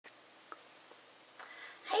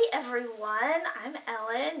everyone, I'm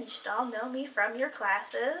Ellen. You should all know me from your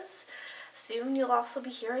classes. Soon you'll also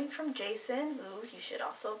be hearing from Jason, who you should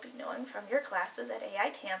also be knowing from your classes at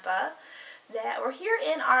AI Tampa. That we're here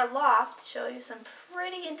in our loft to show you some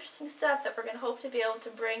pretty interesting stuff that we're going to hope to be able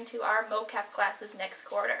to bring to our mocap classes next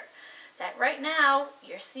quarter. That right now,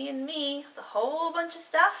 you're seeing me with a whole bunch of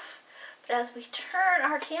stuff, but as we turn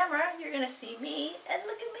our camera, you're going to see me, and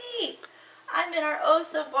look at me! I'm in our oh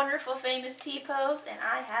so wonderful famous T-pose, and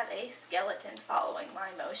I have a skeleton following my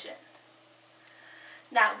motion.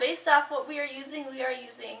 Now, based off what we are using the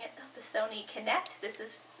Sony Kinect. This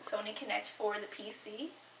is Sony Kinect for the PC.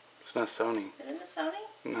 It's not Sony. Isn't it Sony?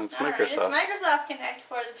 No, it's Alright, Microsoft. It's Microsoft Kinect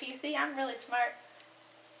for the PC. I'm really smart.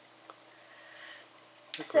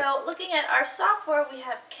 So, looking at our software, we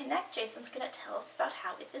have Kinect. Jason's going to tell us about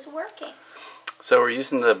how it is working. So we're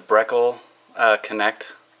using the Brekel Connect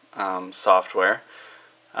software.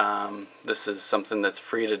 This is something that's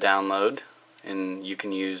free to download, and you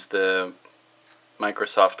can use the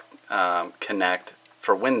Microsoft Kinect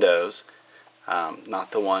for Windows,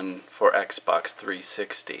 not the one for Xbox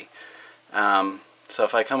 360. So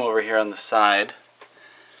if I come over here on the side,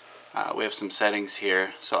 we have some settings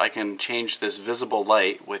here, so I can change this visible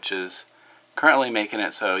light, which is currently making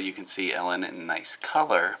it so you can see Ellen in nice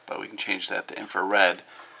color, but we can change that to infrared,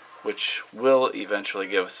 which will eventually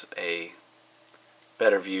give us a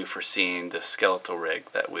better view for seeing the skeletal rig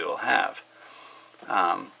that we will have.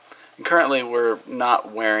 And currently we're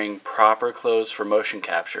not wearing proper clothes for motion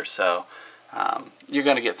capture, so you're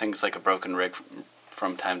going to get things like a broken rig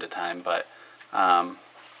from time to time, but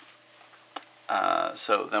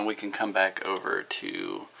so then we can come back over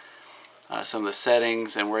to some of the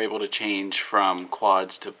settings, and we're able to change from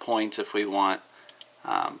quads to points if we want,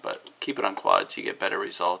 but keep it on quads, you get better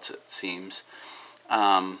results, it seems.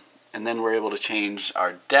 And then we're able to change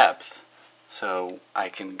our depth, so I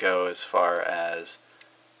can go as far as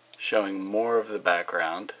showing more of the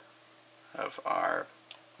background of our,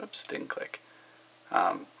 oops, didn't click,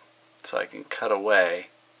 so I can cut away.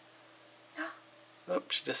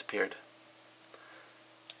 Oops, she disappeared.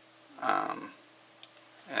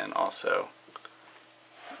 And also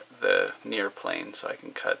the near plane, so I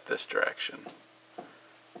can cut this direction.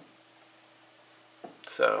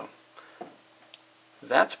 So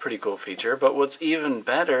that's a pretty cool feature, but what's even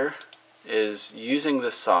better is using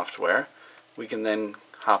this software, we can then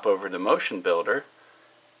hop over to Motionbuilder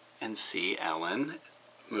and see Ellen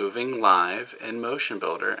moving live in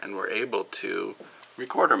Motionbuilder, and we're able to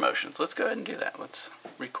record her motions. Let's go ahead and do that. Let's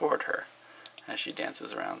record her as she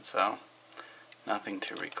dances around. So nothing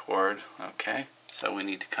to record. Okay, so we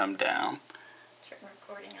need to come down,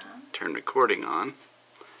 turn recording on,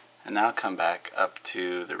 and now come back up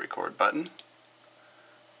to the record button.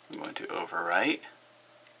 I'm going to overwrite.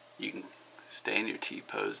 You can stay in your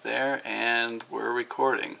T-pose there, and we're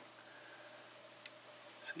recording.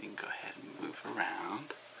 So you can go ahead and move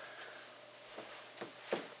around.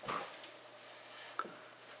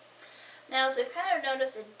 Now, as we've kind of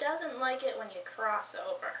noticed, it doesn't like it when you cross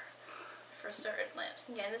over for certain limbs.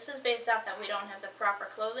 Again, this is based off that we don't have the proper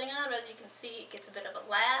clothing on, but as you can see, it gets a bit of a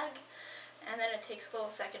lag, and then it takes a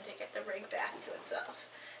little second to get the rig back to itself.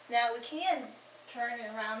 Now, we can turn it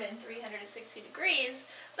around in 360 degrees,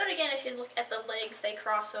 but again, if you look at the legs, they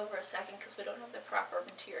cross over a second because we don't have the proper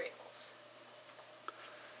materials.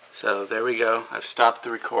 So there we go. I've stopped the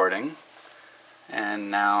recording, and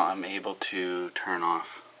now I'm able to turn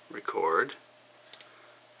off record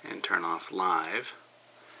and turn off live,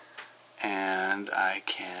 and I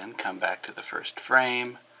can come back to the first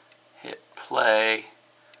frame, hit play,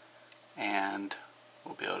 and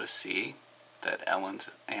we'll be able to see that Ellen's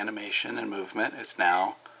animation and movement is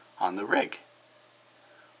now on the rig.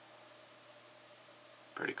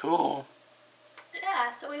 Pretty cool.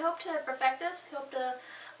 Yeah, so we hope to perfect this. We hope to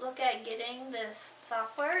look at getting this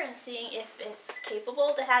software and seeing if it's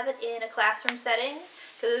capable to have it in a classroom setting.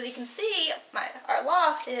 Because as you can see, our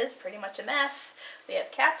loft is pretty much a mess. We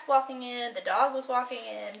have cats walking in, the dog was walking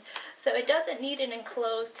in, so it doesn't need an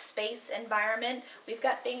enclosed space environment. We've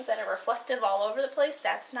got things that are reflective all over the place.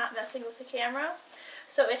 That's not messing with the camera.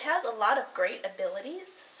 So it has a lot of great abilities.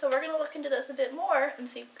 So we're going to look into this a bit more and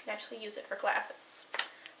see if we can actually use it for classes.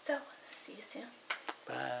 So, see you soon.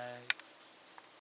 Bye.